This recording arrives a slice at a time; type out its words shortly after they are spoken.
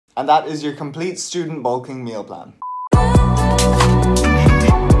And that is your complete student bulking meal plan.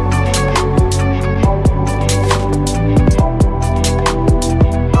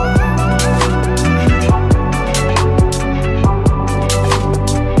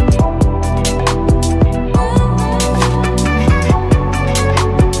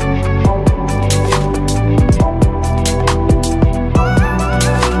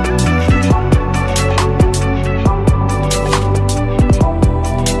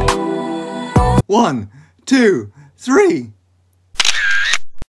 One, two, three.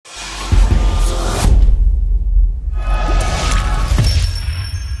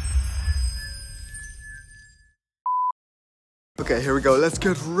 Okay, here we go. Let's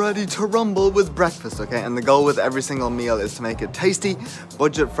get ready to rumble with breakfast, okay? And the goal with every single meal is to make it tasty,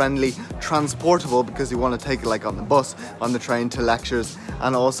 budget-friendly, transportable, because you want to take it like on the bus, on the train, to lectures,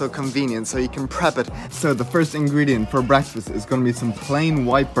 and also convenient so you can prep it. So the first ingredient for breakfast is going to be some plain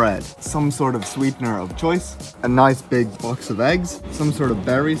white bread, some sort of sweetener of choice, a nice big box of eggs, some sort of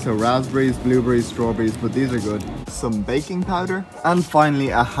berry, so raspberries, blueberries, strawberries, but these are good, some baking powder, and finally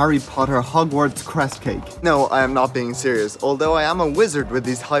a Harry Potter Hogwarts crest cake. No, I am not being serious, although I am a wizard with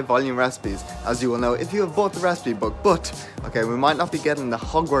these high volume recipes, as you will know if you have bought the recipe book. But, okay, we might not be getting the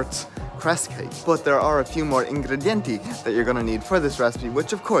Hogwarts crest cake, but there are a few more ingredienti that you're gonna need for this recipe,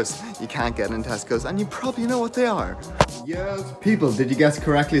 which of course you can't get in Tesco's, and you probably know what they are. Yes, people, did you guess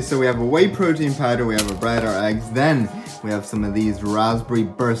correctly? So we have a whey protein powder, we have a bread or eggs, then we have some of these raspberry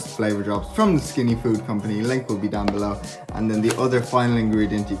burst flavor drops from the Skinny Food Company, link will be down below, and then the other final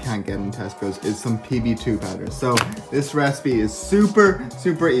ingredient you can't get in Tesco's is some PB2 powder. So this recipe is super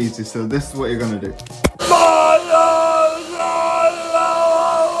easy, so this is what you're gonna do.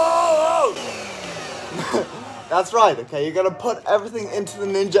 That's right, okay, you're gonna put everything into the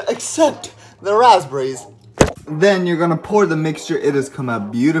Ninja except the raspberries. Then you're gonna pour the mixture. It has come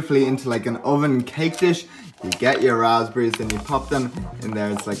out beautifully into like an oven cake dish. You get your raspberries, then you pop them in there.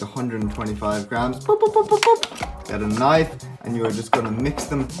 It's like 125 grams. Pop, pop, pop, pop, pop. Get a knife, and you are just gonna mix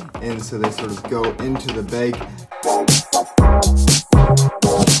them in so they sort of go into the bake.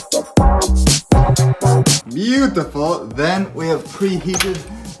 Beautiful. Then we have preheated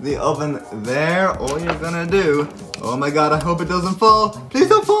the oven there. All you're gonna do, oh my god, I hope it doesn't fall, please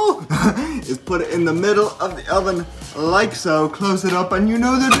don't fall, is put it in the middle of the oven like so, close it up, and you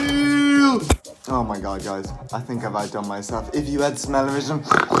know the deal. Oh my god, guys, I think I've outdone myself. If you had smell-o-vision,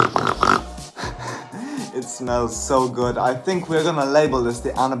 it smells so good. I think we're gonna label this the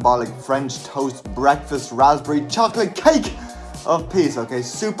anabolic French toast breakfast raspberry chocolate cake of peace, okay?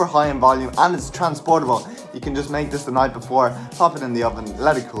 Super high in volume, and it's transportable. You can just make this the night before, pop it in the oven,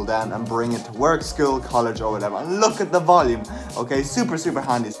 let it cool down, and bring it to work, school, college, or whatever. And look at the volume, okay? Super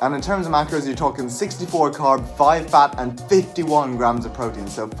handy. And in terms of macros, you're talking 64 carb, 5 fat, and 51 grams of protein.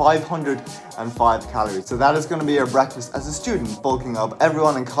 So 505 calories. So that is gonna be your breakfast as a student bulking up.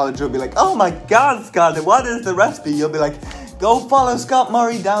 Everyone in college will be like, oh my god, Scott, what is the recipe? You'll be like, go follow Scott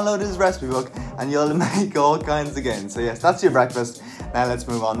Murray, download his recipe book, and you'll make all kinds of gains. So yes, that's your breakfast. Now let's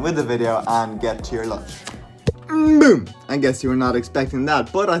move on with the video and get to your lunch. Boom! I guess you were not expecting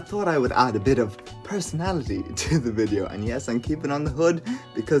that, but I thought I would add a bit of personality to the video. And yes, I'm keeping on the hood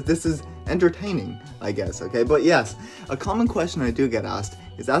because this is entertaining, I guess, okay? But yes, a common question I do get asked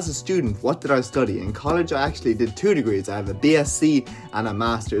is, as a student, what did I study? In college, I actually did 2 degrees. I have a BSc and a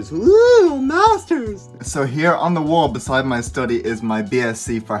master's. Woo, master's! So here on the wall beside my study is my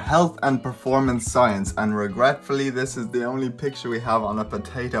BSc for Health and Performance Science, and regretfully, this is the only picture we have on a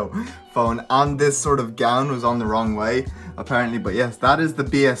potato phone, and this sort of gown was on the wrong way, apparently, but yes, that is the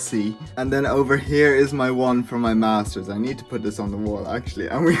BSc. And then over here is my one for my master's. I need to put this on the wall, actually,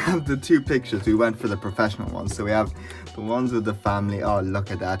 and we have the 2 pictures. We went for the professional ones, so we have the ones with the family. Oh,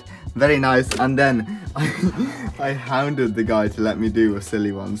 look at that, very nice. And then I hounded the guy to let me do a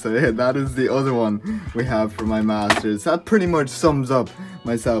silly one, so yeah, that is the other one we have for my master's. That pretty much sums up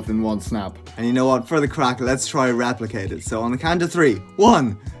myself in one snap. And you know what, for the crack, let's try replicate it. So on the count of 3,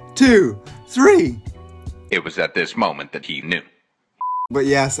 1, 2, 3. It was at this moment that he knew. But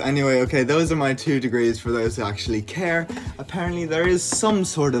yes, anyway, okay, those are my 2 degrees for those who actually care. Apparently there is some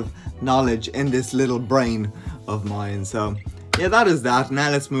sort of knowledge in this little brain of mine, so yeah, that is that. Now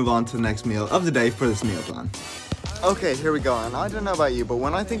let's move on to the next meal of the day for this meal plan. Okay, here we go, and I don't know about you, but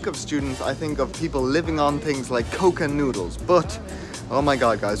when I think of students, I think of people living on things like Coke and noodles, but oh my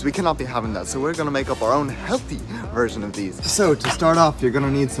god, guys, we cannot be having that, so we're gonna make up our own healthy version of these. So to start off, you're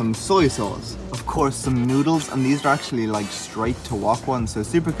gonna need some soy sauce, of course some noodles, and these are actually like straight to wok ones, so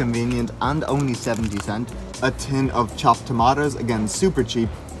super convenient and only 70 cents. A tin of chopped tomatoes, again super cheap.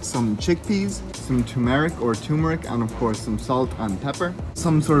 some chickpeas, some turmeric, and of course some salt and pepper.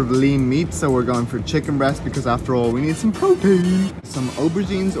 Some sort of lean meat, so we're going for chicken breast because after all we need some protein. Some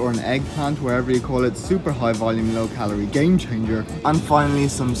aubergines or an eggplant, wherever you call it, super high volume, low calorie, game changer. And finally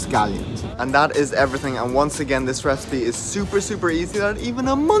some scallions. And that is everything, and once again this recipe is super easy that even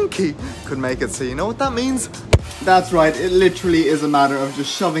a monkey could make it. So you know what that means? That's right, it literally is a matter of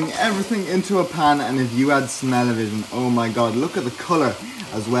just shoving everything into a pan, and if you add smell-o-vision, oh my god, look at the colour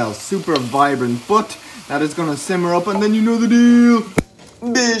as well, super vibrant, but that is gonna simmer up and then you know the deal.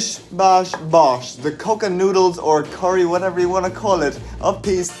 Bish, bash, bosh, the coca noodles or curry, whatever you want to call it, of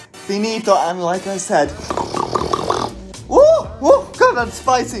peace, finito, and like I said, woo, god that's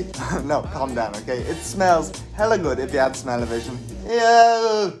spicy. No, calm down, okay, it smells hella good if you add smell-o-vision.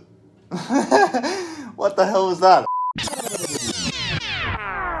 Yeah. What the hell was that?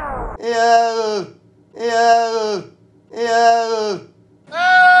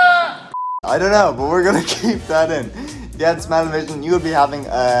 I don't know, but we're gonna keep that in. If you had smell-o-vision, you would be having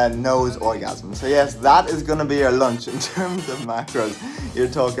a nose orgasm. So yes, that is gonna be your lunch in terms of macros. You're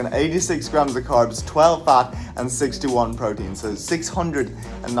talking 86 grams of carbs, 12 fat, and 61 protein. So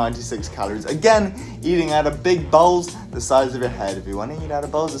 696 calories. Again, eating out of big bowls the size of your head. If you want to eat out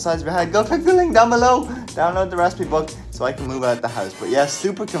of bowls the size of your head, go click the link down below. Download the recipe book so I can move out the house. But yes,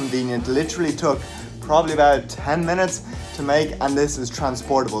 super convenient. Literally took probably about 10 minutes to make, and this is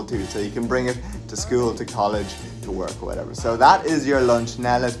transportable too, so you can bring it to school, to college, to work, or whatever. So that is your lunch.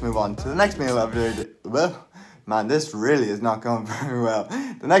 Now let's move on to the next meal of your day. Well, man, this really is not going very well.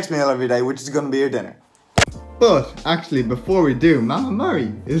 The next meal of your day, which is going to be your dinner. But actually, before we do, Mama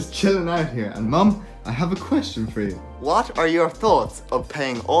Murray is chilling out here, and Mum, I have a question for you. What are your thoughts of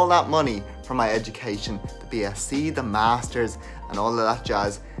paying all that money for my education, the BSc, the Masters, and all of that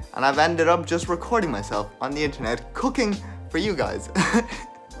jazz, and I've ended up just recording myself on the internet cooking for you guys? I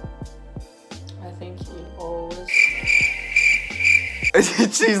think you always...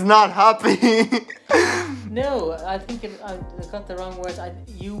 She's not happy. No, I think I got the wrong words.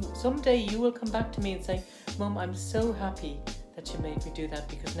 Someday you will come back to me and say, Mum, I'm so happy that you made me do that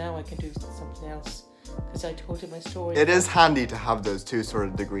because now I can do something else. Because I told you my story. It is handy to have those two sort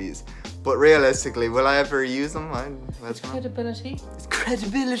of degrees, but realistically, will I ever use them? It's credibility. It's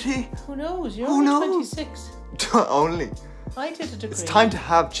credibility. Who knows? You're only 26. Only. I did a degree. It's time to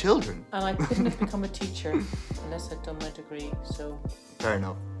have children. And I couldn't have become a teacher unless I'd done my degree, so... Fair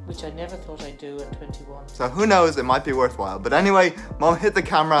enough. Which I never thought I'd do at 21. So who knows, it might be worthwhile. But anyway, Mom, hit the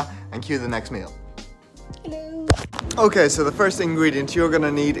camera and cue the next meal. Hello. Okay, so the first ingredient you're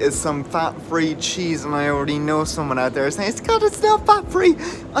gonna need is some fat-free cheese, and I already know someone out there saying, "God, it's not fat-free."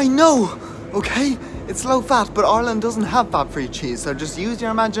 I know, okay? It's low fat, but Ireland doesn't have fat-free cheese, so just use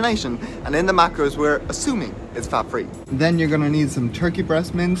your imagination. And in the macros, we're assuming it's fat-free. Then you're gonna need some turkey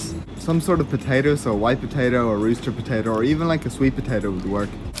breast mince, some sort of potato, so a white potato or rooster potato, or even like a sweet potato would work.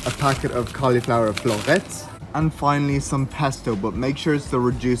 A packet of cauliflower florets. And finally some pesto, but make sure it's the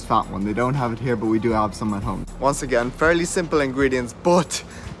reduced fat one. They don't have it here, but we do have some at home. Once again, fairly simple ingredients, but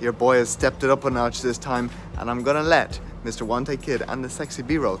your boy has stepped it up a notch this time, and I'm gonna let Mr. One Take Kid and the sexy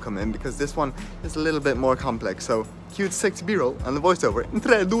B-roll come in because this one is a little bit more complex. So cute sexy B-roll and the voiceover in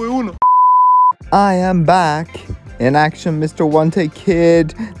 3, 2, 1. I am back in action, Mr. One Take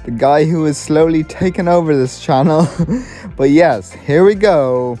Kid, the guy who is slowly taking over this channel. But yes, here we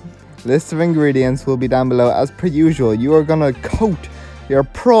go. List of ingredients will be down below as per usual. You are gonna coat your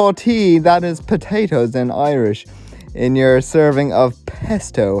protein, that is potatoes in Irish, in your serving of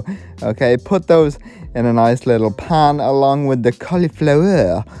pesto. Okay, put those in a nice little pan along with the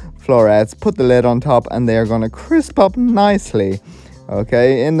cauliflower florets. Put the lid on top and they are gonna crisp up nicely.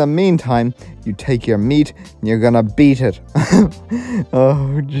 Okay, in the meantime, you take your meat and you're gonna beat it.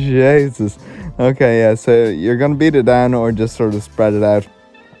 Oh, Jesus. Okay, yeah, so you're gonna beat it down or just sort of spread it out.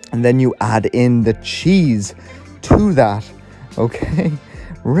 And then you add in the cheese to that, okay?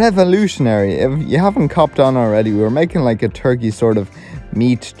 Revolutionary. If you haven't copped on already, we were making like a turkey sort of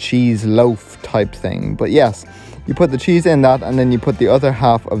meat cheese loaf type thing. But yes, you put the cheese in that and then you put the other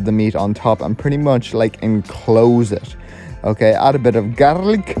half of the meat on top and pretty much like enclose it. Okay, add a bit of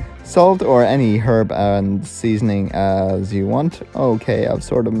garlic, salt, or any herb and seasoning as you want. Okay, I've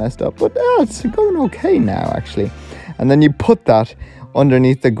sort of messed up, but it's going okay now actually. And then you put that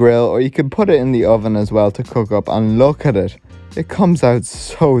underneath the grill, or you could put it in the oven as well to cook up, and look at it. It comes out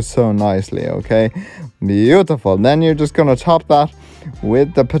so nicely, okay? Beautiful. Then you're just gonna top that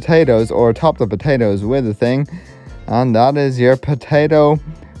with the potatoes, or top the potatoes with the thing, and that is your potato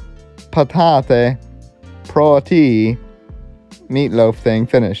patate proti meatloaf thing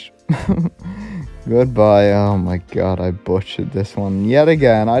finished. Goodbye. Oh my god, I butchered this one yet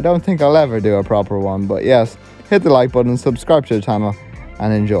again. I don't think I'll ever do a proper one, but yes, hit the like button, subscribe to the channel,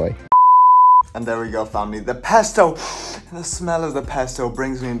 and enjoy. And there we go, family. The pesto. The smell of the pesto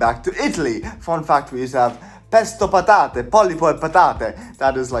brings me back to Italy. Fun fact, we used to have pesto patate, polipo e patate.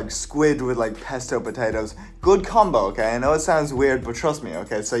 That is like squid with like pesto potatoes. Good combo, okay? I know it sounds weird, but trust me,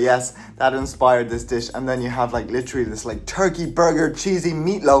 okay? So yes, that inspired this dish. And then you have like literally this like turkey burger, cheesy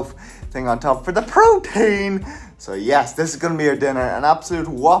meatloaf thing on top for the protein. So yes, this is gonna be your dinner, an absolute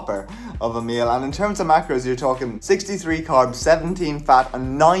whopper of a meal. And in terms of macros, you're talking 63 carbs, 17 fat,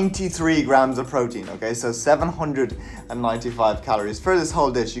 and 93 grams of protein, okay? So 795 calories for this whole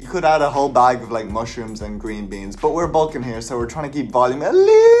dish. You could add a whole bag of like mushrooms and green beans, but we're bulking here, so we're trying to keep volume a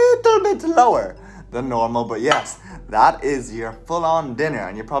little bit lower than normal. But yes, that is your full-on dinner.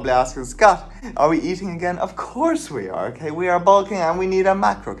 And you're probably asking, Scott, are we eating again? Of course we are, okay? We are bulking and we need a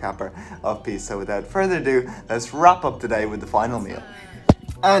macro capper of peace. So without further ado, let's wrap up today with the final meal.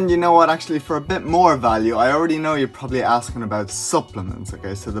 And you know what, actually, for a bit more value, I already know you're probably asking about supplements,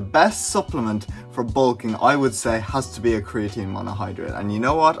 okay? So the best supplement for bulking, I would say, has to be a creatine monohydrate. And you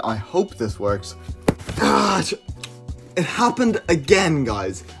know what? I hope this works. It happened again,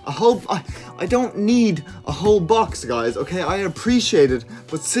 guys. I don't need a whole box, guys, okay? I appreciate it,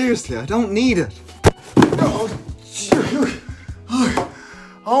 but seriously, I don't need it.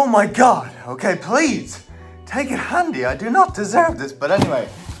 Oh my god, okay, please. Take it handy, I do not deserve this. But anyway,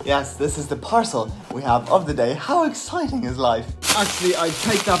 yes, this is the parcel we have of the day. How exciting is life? Actually, I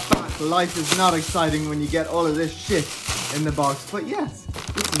take that back. Life is not exciting when you get all of this shit in the box. But yes,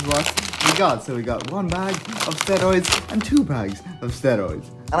 this is what we got. So we got 1 bag of steroids and 2 bags of steroids.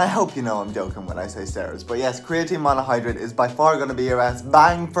 And I hope you know I'm joking when I say steroids. But yes, creatine monohydrate is by far going to be your best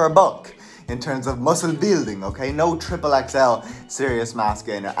bang for a buck in terms of muscle building, okay? No triple XL serious mass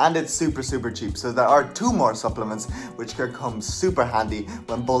gainer, and it's super cheap. So there are 2 more supplements which can come super handy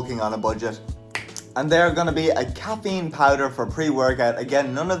when bulking on a budget. And they're gonna be a caffeine powder for pre-workout.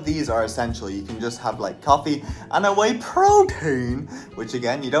 Again, none of these are essential. You can just have like coffee and a whey protein, which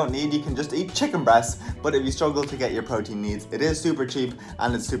again, you don't need. You can just eat chicken breasts, but if you struggle to get your protein needs, it is super cheap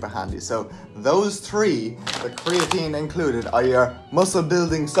and it's super handy. So those 3, the creatine included, are your muscle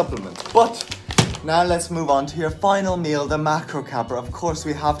building supplements. But now let's move on to your final meal, the macro capper. Of course,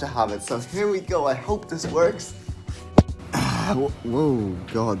 we have to have it. So here we go. I hope this works. Whoa,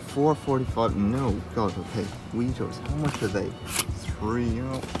 God, 4.45, no, God, okay, Weetos, how much are they? 3,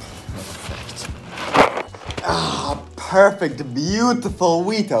 oh, perfect. Perfect, beautiful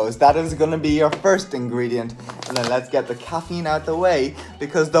Weetos. That is gonna be your first ingredient. And then let's get the caffeine out the way,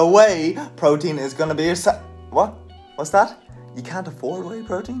 because the whey protein is gonna be your what? What's that? You can't afford whey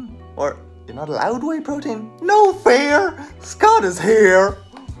protein? Or you're not allowed whey protein? No fair! Scott is here!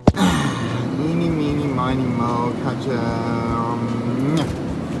 Eeny, meeny, miny, mo, catch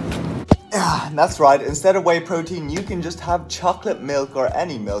that's right, instead of whey protein, you can just have chocolate milk or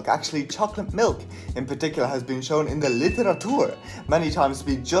any milk. Actually, chocolate milk in particular has been shown in the literature many times to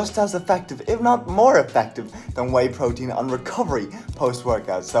be just as effective, if not more effective, than whey protein on recovery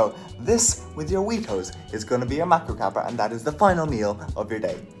post-workout. So this, with your Weetos, is going to be your macro capper, and that is the final meal of your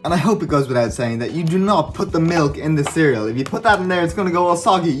day. And I hope it goes without saying that you do not put the milk in the cereal. If you put that in there, it's going to go all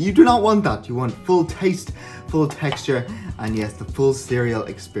soggy. You do not want that. You want full taste, full texture, and yes, the full cereal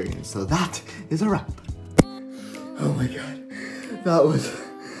experience. So that is a wrap. Oh my god, that was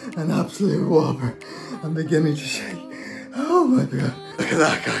an absolute whopper. I'm beginning to shake. Oh my god. Look at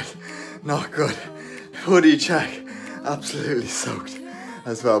that, guys. Not good. Hoodie check. Absolutely soaked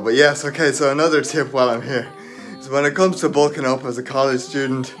as well. But yes, okay, so another tip while I'm here is when it comes to bulking up as a college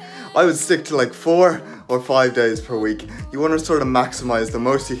student, I would stick to like 4 or 5 days per week. You want to sort of maximize the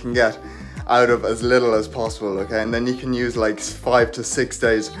most you can get out of as little as possible, okay? And then you can use like 5 to 6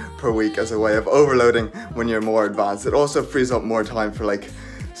 days per week as a way of overloading when you're more advanced. It also frees up more time for like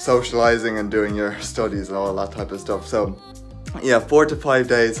socializing and doing your studies and all that type of stuff. So yeah, 4 to 5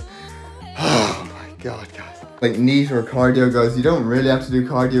 days. Oh my god, guys. Like NEAT or cardio, guys, you don't really have to do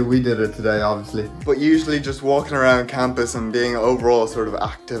cardio. We did it today, obviously. But usually just walking around campus and being overall sort of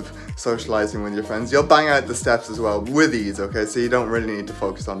active, socializing with your friends, you'll bang out the steps as well with ease, okay? So you don't really need to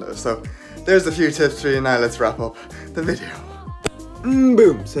focus on those. So there's a few tips for you. Now let's wrap up the video.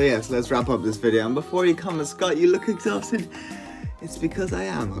 Boom. So yes, let's wrap up this video. And before you comment, Scott, you look exhausted. It's because I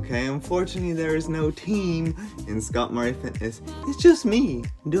am, okay? Unfortunately, there is no team in Scott Murray Fitness. It's just me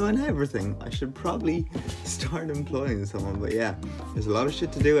doing everything. I should probably start employing someone, but yeah, there's a lot of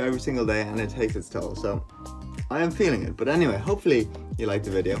shit to do every single day and it takes its toll. So I am feeling it. But anyway, hopefully you liked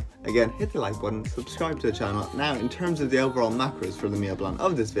the video. Again, hit the like button, subscribe to the channel. Now, in terms of the overall macros for the meal plan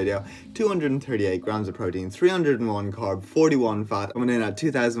of this video, 238 grams of protein, 301 carb, 41 fat, coming in at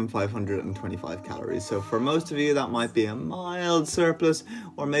 2,525 calories. So for most of you, that might be a mild surplus,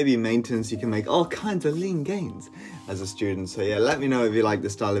 or maybe maintenance. You can make all kinds of lean gains as a student. So yeah, let me know if you like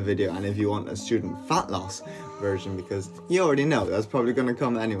this style of video and if you want a student fat loss version, because you already know that's probably going to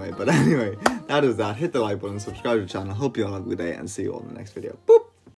come anyway. But anyway, that is that. Hit the like button, subscribe to the channel. Hope you all have a good day and see you all in the next video. Boop!